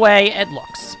like the way it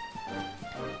looks.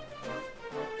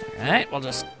 All right, we'll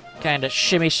just kind of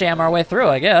shimmy-sham our way through,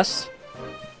 I guess.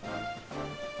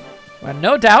 Where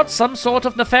no doubt some sort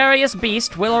of nefarious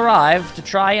beast will arrive to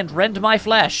try and rend my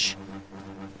flesh.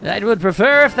 I would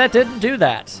prefer if that didn't do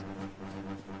that.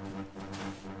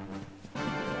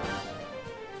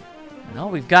 No,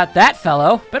 we've got that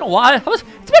fellow. Been a while. It's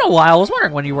been a while. I was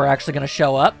wondering when you were actually going to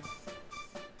show up.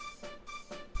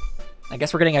 I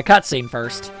guess we're getting a cutscene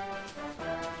first.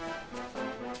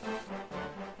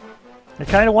 I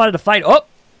kind of wanted to fight. Oh!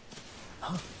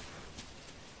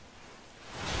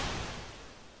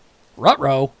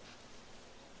 Ruh-roh.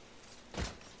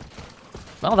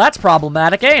 Well, that's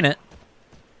problematic, ain't it?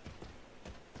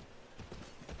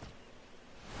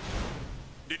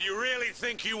 Did you really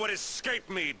think you would escape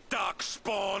me,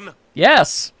 Darkspawn?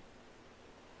 Yes.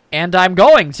 And I'm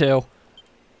going to.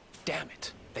 Damn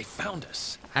it. They found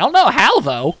us. I don't know how,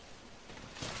 though.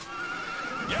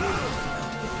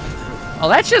 Oh,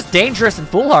 that's just dangerous and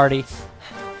foolhardy.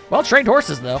 Well-trained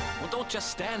horses, though. Well, don't just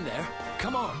stand there.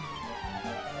 Come on.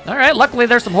 All right, luckily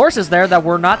there's some horses there that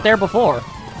were not there before.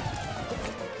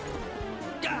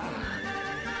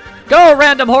 Go,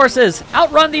 random horses!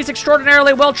 Outrun these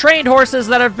extraordinarily well-trained horses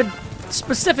that have been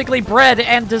specifically bred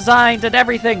and designed and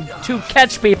everything to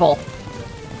catch people.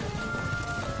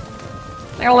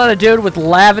 I gotta let a dude with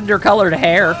lavender-colored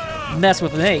hair mess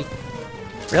with me.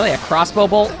 Really, a crossbow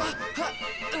bolt?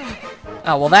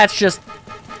 Oh, well, that's just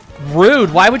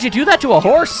rude. Why would you do that to a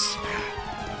horse?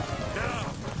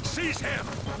 Now, seize him.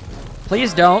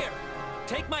 Please don't.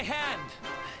 Take my hand.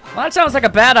 Well, that sounds like a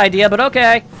bad idea, but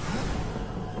okay.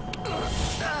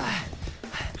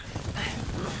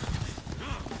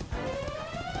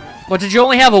 What, did you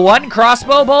only have a one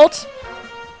crossbow bolt?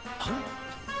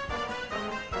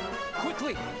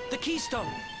 Quickly, the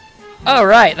keystone. Oh,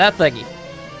 right, that thingy.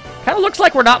 Kind of looks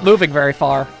like we're not moving very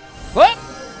far. What?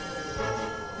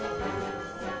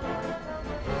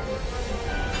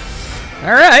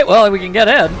 All right, well, we can get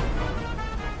in.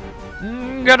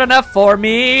 Good enough for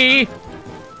me.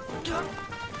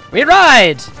 We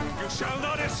ride. You shall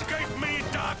not escape me,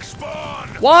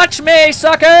 Darkspawn. Watch me,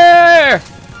 sucker!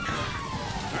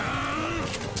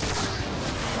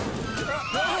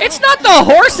 It's not the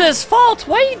horse's fault.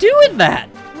 Why are you doing that?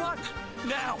 Run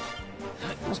now.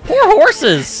 Those poor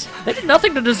horses. They did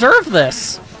nothing to deserve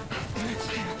this.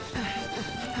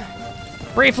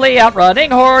 Briefly outrunning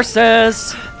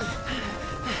horses.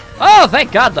 Oh,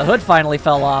 thank God the hood finally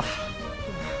fell off.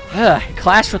 Ugh, it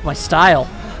clashed with my style.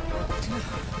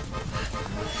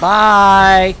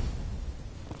 Bye.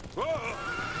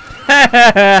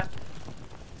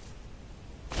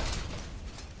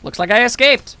 Looks like I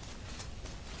escaped.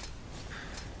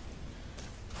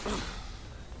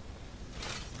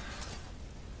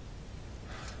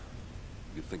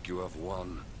 You think you have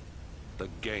won? The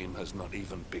game has not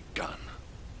even begun.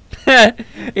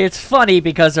 It's funny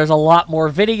because there's a lot more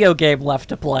video game left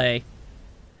to play.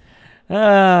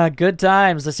 Good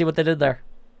times. Let's see what they did there.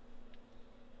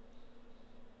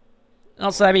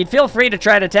 Also, I mean, feel free to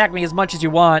try to attack me as much as you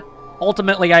want.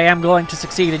 Ultimately, I am going to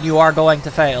succeed and you are going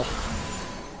to fail.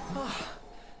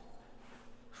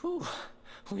 Whew,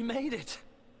 we made it.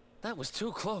 That was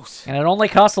too close. And it only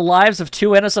cost the lives of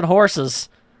 2 innocent horses.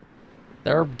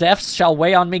 Their deaths shall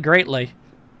weigh on me greatly.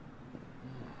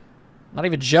 Not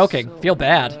even joking. So, Feel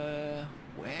bad.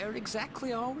 Where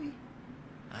exactly are we?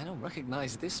 I don't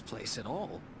recognize this place at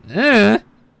all. The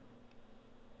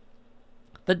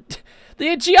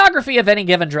geography of any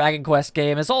given Dragon Quest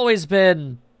game has always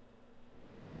been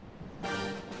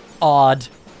odd.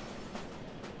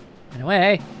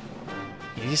 Anyway,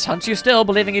 he hunts you still,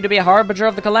 believing you to be a harbinger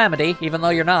of the calamity, even though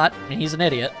you're not, and he's an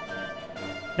idiot.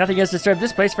 Nothing has disturbed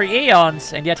this place for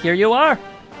eons, and yet here you are.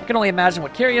 I can only imagine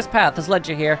what curious path has led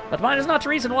you here, but mine is not to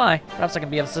reason why. Perhaps I can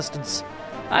be of assistance.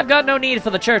 I've got no need for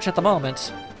the church at the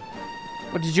moment.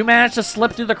 What, did you manage to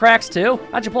slip through the cracks too?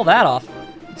 How'd you pull that off?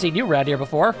 I've seen you around here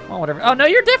before. Well, whatever. Oh, no,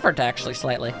 you're different, actually,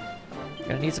 slightly. You're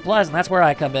gonna need supplies, and that's where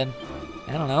I come in.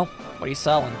 I don't know. What are you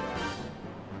selling?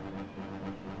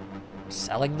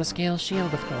 Selling the scale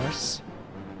shield, of course.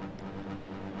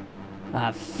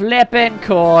 A flippin'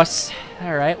 course.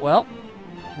 Alright, well.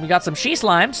 We got some she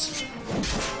slimes.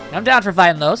 I'm down for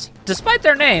fighting those. Despite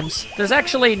their names, there's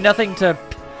actually nothing to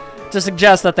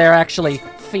suggest that they're actually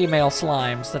female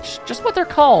slimes. That's just what they're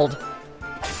called.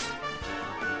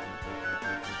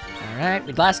 Alright,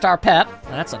 we lost our pet.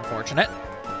 That's unfortunate.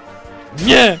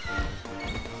 Yeah!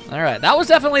 Alright, that was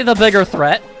definitely the bigger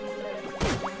threat.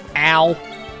 Ow.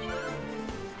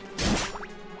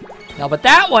 No, but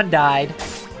that one died.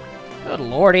 Good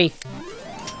lordy.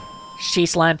 She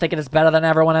slime thinking it's better than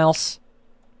everyone else.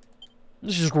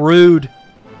 This is rude.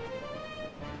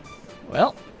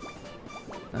 Well,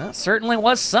 that certainly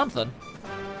was something.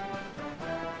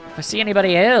 If I see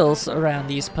anybody else around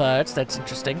these parts, that's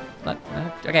interesting. But,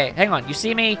 okay, hang on. You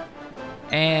see me,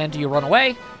 and you run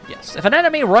away? Yes. If an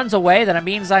enemy runs away, then it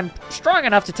means I'm strong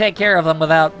enough to take care of them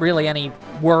without really any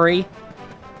worry.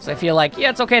 So I feel like,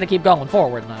 yeah, it's okay to keep going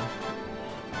forward now.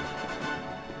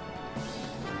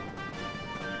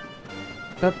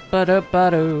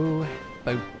 Ba-ba-da-ba-doo.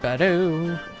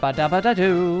 Ba-ba-doo.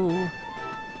 Ba-da-ba-da-doo.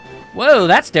 Whoa,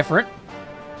 that's different.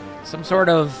 Some sort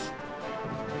of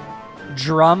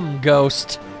drum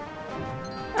ghost.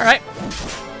 Alright.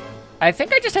 I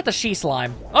think I just hit the she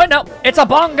slime. Oh, no. It's a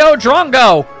bongo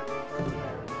drongo.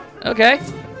 Okay.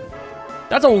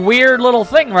 That's a weird little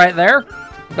thing right there.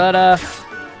 But,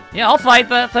 yeah, I'll fight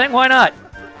that thing. Why not?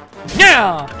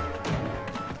 Yeah!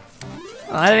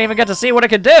 I didn't even get to see what it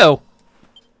could do.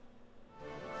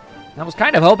 I was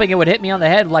kind of hoping it would hit me on the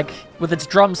head, like, with its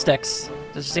drumsticks.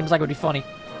 This seems like it would be funny.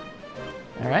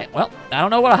 Alright, well, I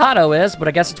don't know what a Hado is, but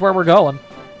I guess it's where we're going.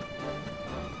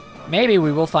 Maybe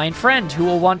we will find friend who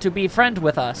will want to be friend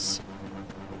with us.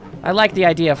 I like the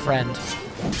idea of friend.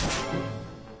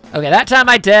 Okay, that time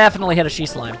I definitely hit a she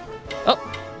slime. Oh,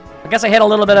 I guess I hit a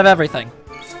little bit of everything.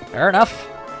 Fair enough.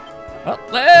 Well,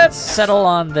 let's settle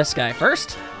on this guy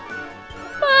first.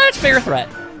 much bigger threat.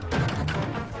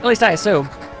 At least I assume.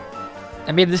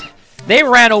 I mean, they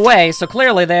ran away, so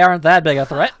clearly they aren't that big a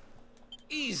threat.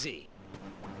 Easy.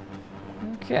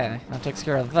 Okay, that takes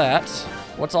care of that.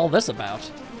 What's all this about?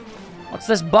 What's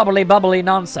this bubbly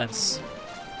nonsense?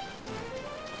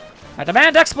 I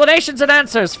demand explanations and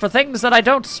answers for things that I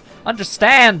don't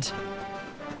understand.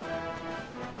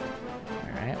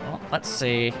 Alright, well, let's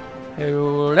see.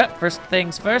 Hold up. First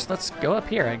things first, let's go up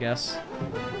here, I guess.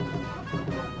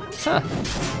 Huh.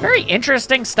 Very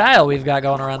interesting style we've got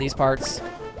going around these parts.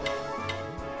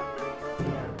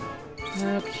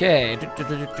 Okay.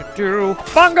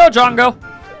 Bongo Jongo!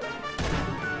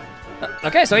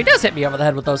 Okay, so he does hit me over the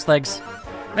head with those things.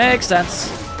 Makes sense.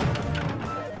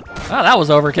 Oh, that was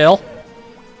overkill.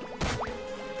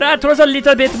 That was a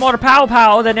little bit more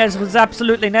pow-pow than was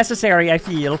absolutely necessary, I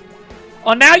feel.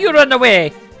 Oh, now you run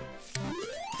away!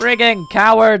 Frigging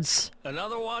cowards!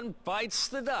 Another one bites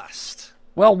the dust.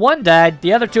 Well, one died,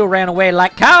 the other two ran away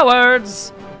like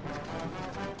cowards!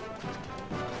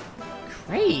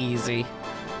 Crazy.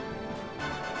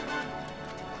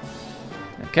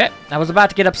 Okay, I was about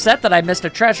to get upset that I missed a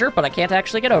treasure, but I can't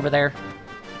actually get over there.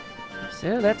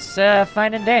 So that's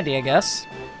fine and dandy, I guess.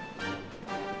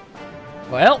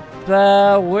 Well,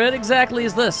 what exactly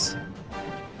is this?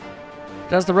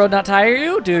 Does the road not tire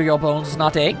you? Do your bones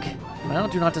not ache? Well,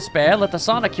 do not despair. Let the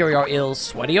sauna cure your ills.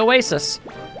 Sweaty oasis.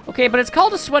 Okay, but it's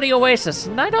called a sweaty oasis,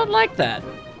 and I don't like that.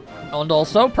 And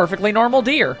also, perfectly normal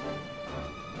deer.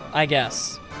 I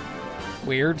guess.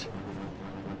 Weird.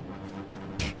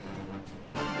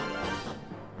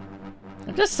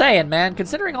 I'm just saying, man,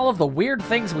 considering all of the weird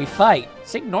things we fight,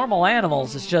 seeing normal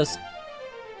animals is just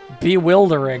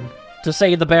bewildering, to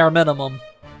say the bare minimum.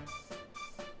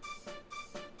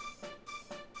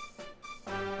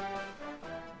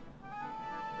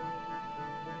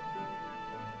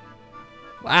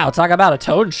 Wow, talk about a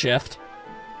tone shift.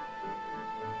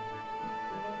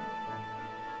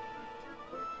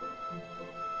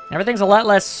 Everything's a lot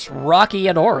less rocky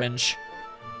and orange.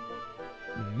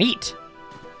 Meat.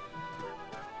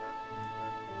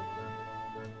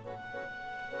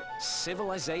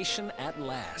 Civilization at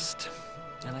last.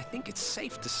 And I think it's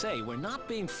safe to say we're not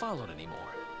being followed anymore.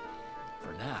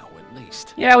 For now, at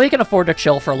least. Yeah, we can afford to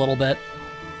chill for a little bit.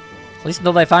 At least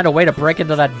until they find a way to break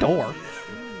into that door.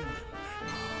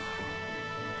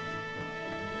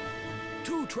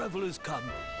 Two travelers come.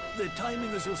 Their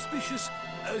timing is auspicious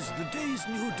as the day's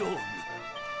new dawn.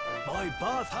 My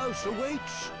bathhouse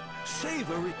awaits.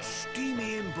 Savor its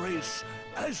steamy embrace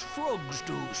as frogs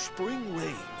do spring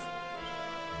rain.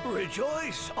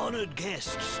 Rejoice, honored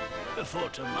guests, for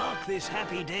to mark this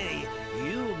happy day,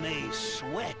 you may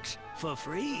sweat for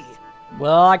free.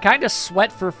 Well, I kind of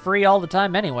sweat for free all the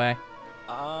time anyway.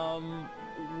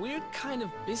 We're kind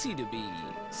of busy to be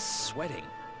sweating.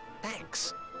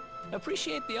 Thanks.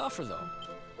 Appreciate the offer, though.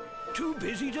 Too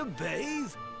busy to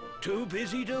bathe? Too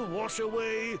busy to wash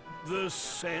away the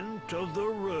scent of the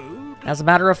road? As a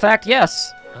matter of fact,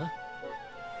 yes. Huh?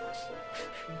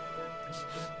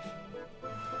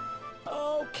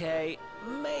 Okay,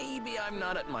 maybe I'm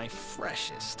not at my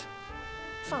freshest.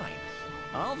 Fine.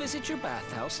 I'll visit your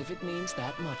bathhouse if it means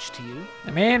that much to you.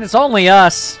 I mean, it's only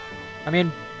us. I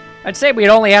mean, I'd say we'd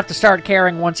only have to start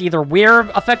caring once either we're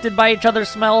affected by each other's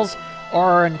smells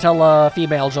or until a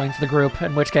female joins the group,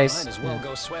 in which case... Might as well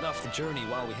go sweat off the journey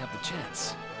while we have the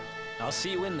chance. I'll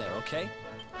see you in there,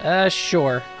 okay?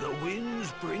 Sure. The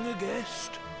winds bring a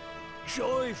guest.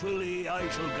 Joyfully I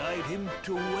shall guide him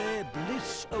to where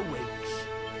bliss awaits.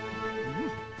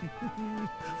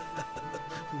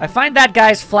 I find that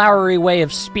guy's flowery way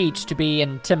of speech to be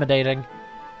intimidating.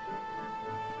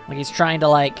 Like he's trying to,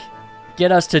 like,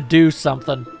 get us to do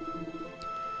something.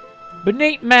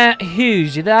 Beneath Mount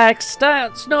Hughes, like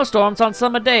snowstorms on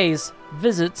summer days.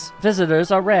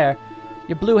 Visitors are rare.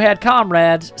 Your blue-haired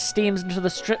comrade steams into the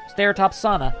stair-top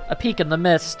sauna, a peak in the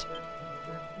mist.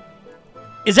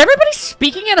 Is everybody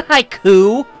speaking in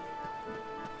haiku?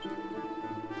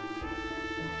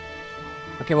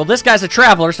 Okay, well, this guy's a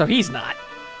traveler, so he's not.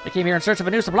 I came here in search of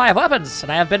a new supply of weapons,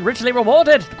 and I have been richly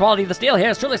rewarded. The quality of the steel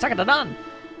here is truly second to none.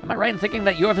 Am I right in thinking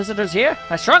that you are visitors here?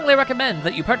 I strongly recommend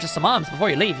that you purchase some arms before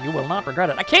you leave. You will not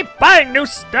regret it. I keep buying new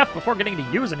stuff before getting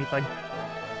to use anything.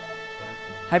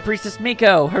 High Priestess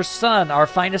Miko, her son, our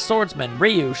finest swordsman,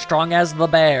 Ryu, strong as the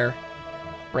bear.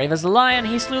 Brave as the lion,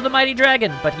 he slew the mighty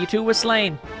dragon, but he too was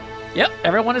slain. Yep,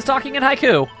 everyone is talking in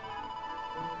haiku.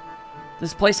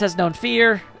 This place has known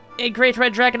fear. A great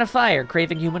red dragon of fire,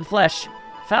 craving human flesh.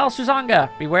 Foul Suzanga,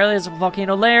 beware there's a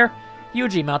volcano lair.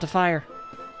 Yuji, mount a fire.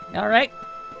 Alright.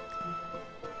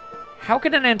 How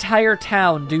can an entire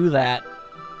town do that?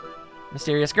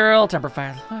 Mysterious girl, temper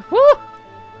fire. Woo!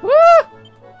 Woo!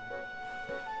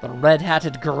 The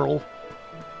red-hatted girl.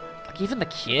 Like, even the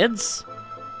kids?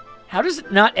 How does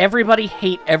not everybody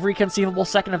hate every conceivable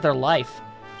second of their life?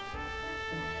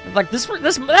 Like,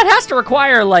 that has to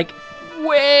require, like,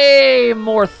 way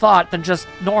more thought than just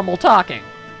normal talking.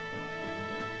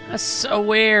 That's so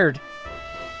weird.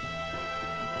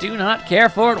 Do not care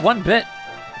for it one bit.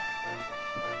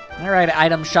 Alright,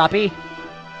 item shoppy.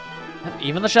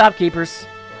 Even the shopkeepers.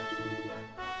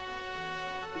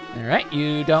 Alright,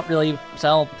 you don't really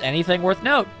sell anything worth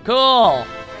note. Cool.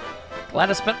 Glad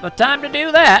I spent the time to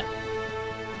do that.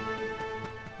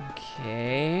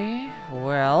 Okay,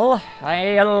 well,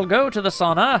 I'll go to the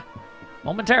sauna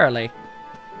momentarily.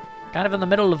 Kind of in the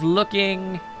middle of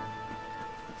looking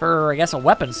for, I guess, a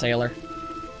weapon sailor.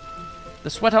 The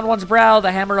sweat on one's brow,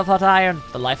 the hammer of hot iron,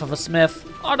 the life of a smith.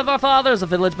 Art of our fathers, a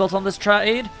village built on this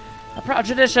trade. A proud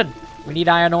tradition. We need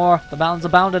iron ore. The mountains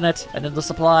abound in it, and in the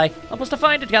supply. Help us to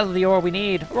find it, gather the ore we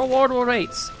need. A reward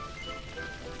awaits.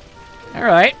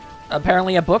 Alright.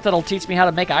 Apparently a book that'll teach me how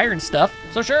to make iron stuff,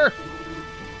 so sure.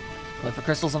 Look for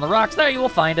crystals on the rocks. There, you will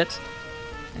find it.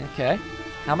 Okay.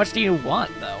 How much do you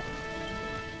want, though?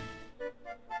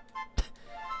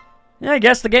 Yeah, I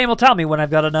guess the game will tell me when I've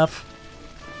got enough.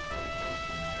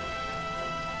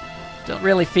 Don't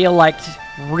really feel like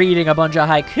reading a bunch of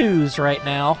haikus right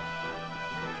now.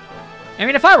 I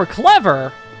mean, if I were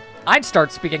clever, I'd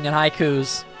start speaking in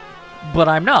haikus, but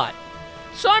I'm not.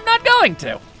 So I'm not going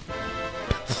to.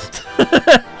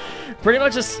 Pretty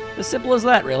much as simple as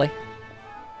that, really.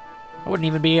 I wouldn't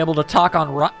even be able to talk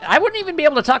on I wouldn't even be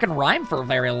able to talk in rhyme for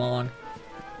very long.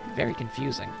 Very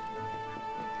confusing.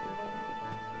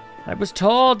 I was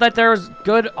told that there's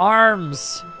good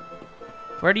arms.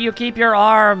 Where do you keep your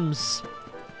arms?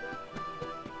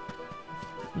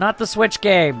 Not the Switch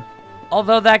game.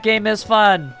 Although that game is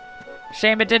fun.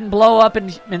 Shame it didn't blow up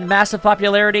in massive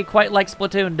popularity quite like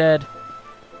Splatoon did.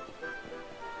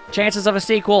 Chances of a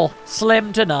sequel,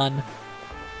 slim to none.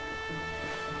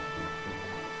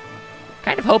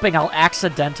 Kind of hoping I'll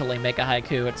accidentally make a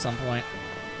haiku at some point.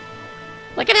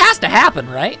 Like, it has to happen,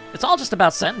 right? It's all just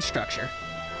about sentence structure.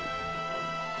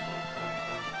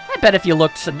 I bet if you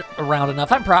looked around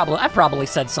enough, I've probably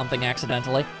said something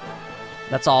accidentally.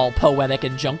 That's all poetic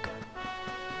and junk.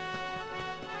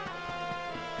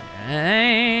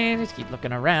 And just keep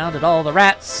looking around at all the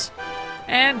rats.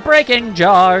 And breaking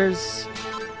jars.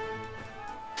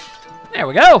 There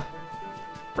we go.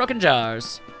 Broken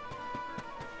jars.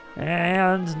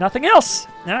 And nothing else.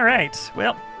 All right,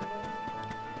 well.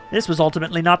 This was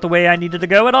ultimately not the way I needed to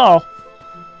go at all.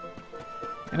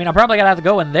 I mean, I'm probably gonna have to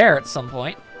go in there at some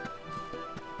point.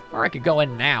 Or I could go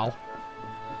in now.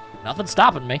 Nothing's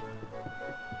stopping me.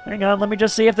 Hang on, let me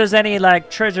just see if there's any, like,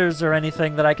 treasures or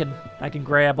anything that I can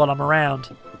grab while I'm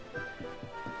around.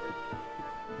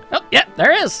 Oh, yeah,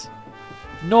 there is.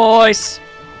 Nice.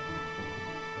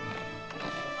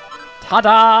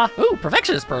 Ta-da! Ooh,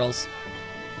 perfectionist pearls.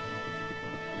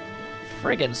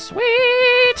 Friggin'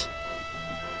 sweet!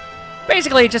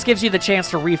 Basically, it just gives you the chance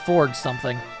to reforge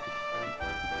something.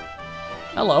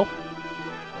 Hello.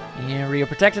 Yeah, Rio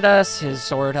protected us. His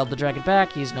sword held the dragon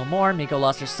back. He's no more. Miko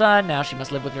lost her son. Now she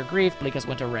must live with her grief. Bleak as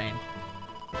winter rain.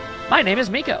 My name is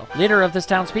Miko, leader of this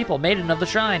town's people, maiden of the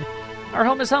shrine. Our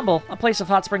home is humble, a place of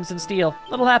hot springs and steel.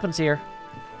 Little happens here.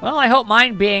 Well, I hope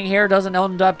mine being here doesn't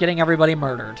end up getting everybody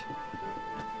murdered.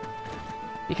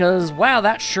 Because, wow,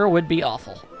 that sure would be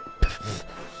awful.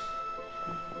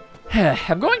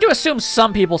 I'm going to assume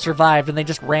some people survived and they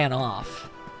just ran off.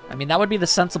 I mean, that would be the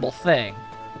sensible thing.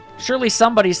 Surely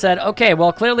somebody said, okay,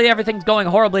 well, clearly everything's going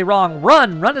horribly wrong.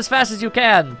 Run! Run as fast as you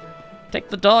can! Take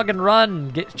the dog and run,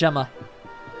 get Gemma.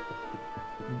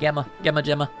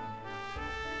 Gemma.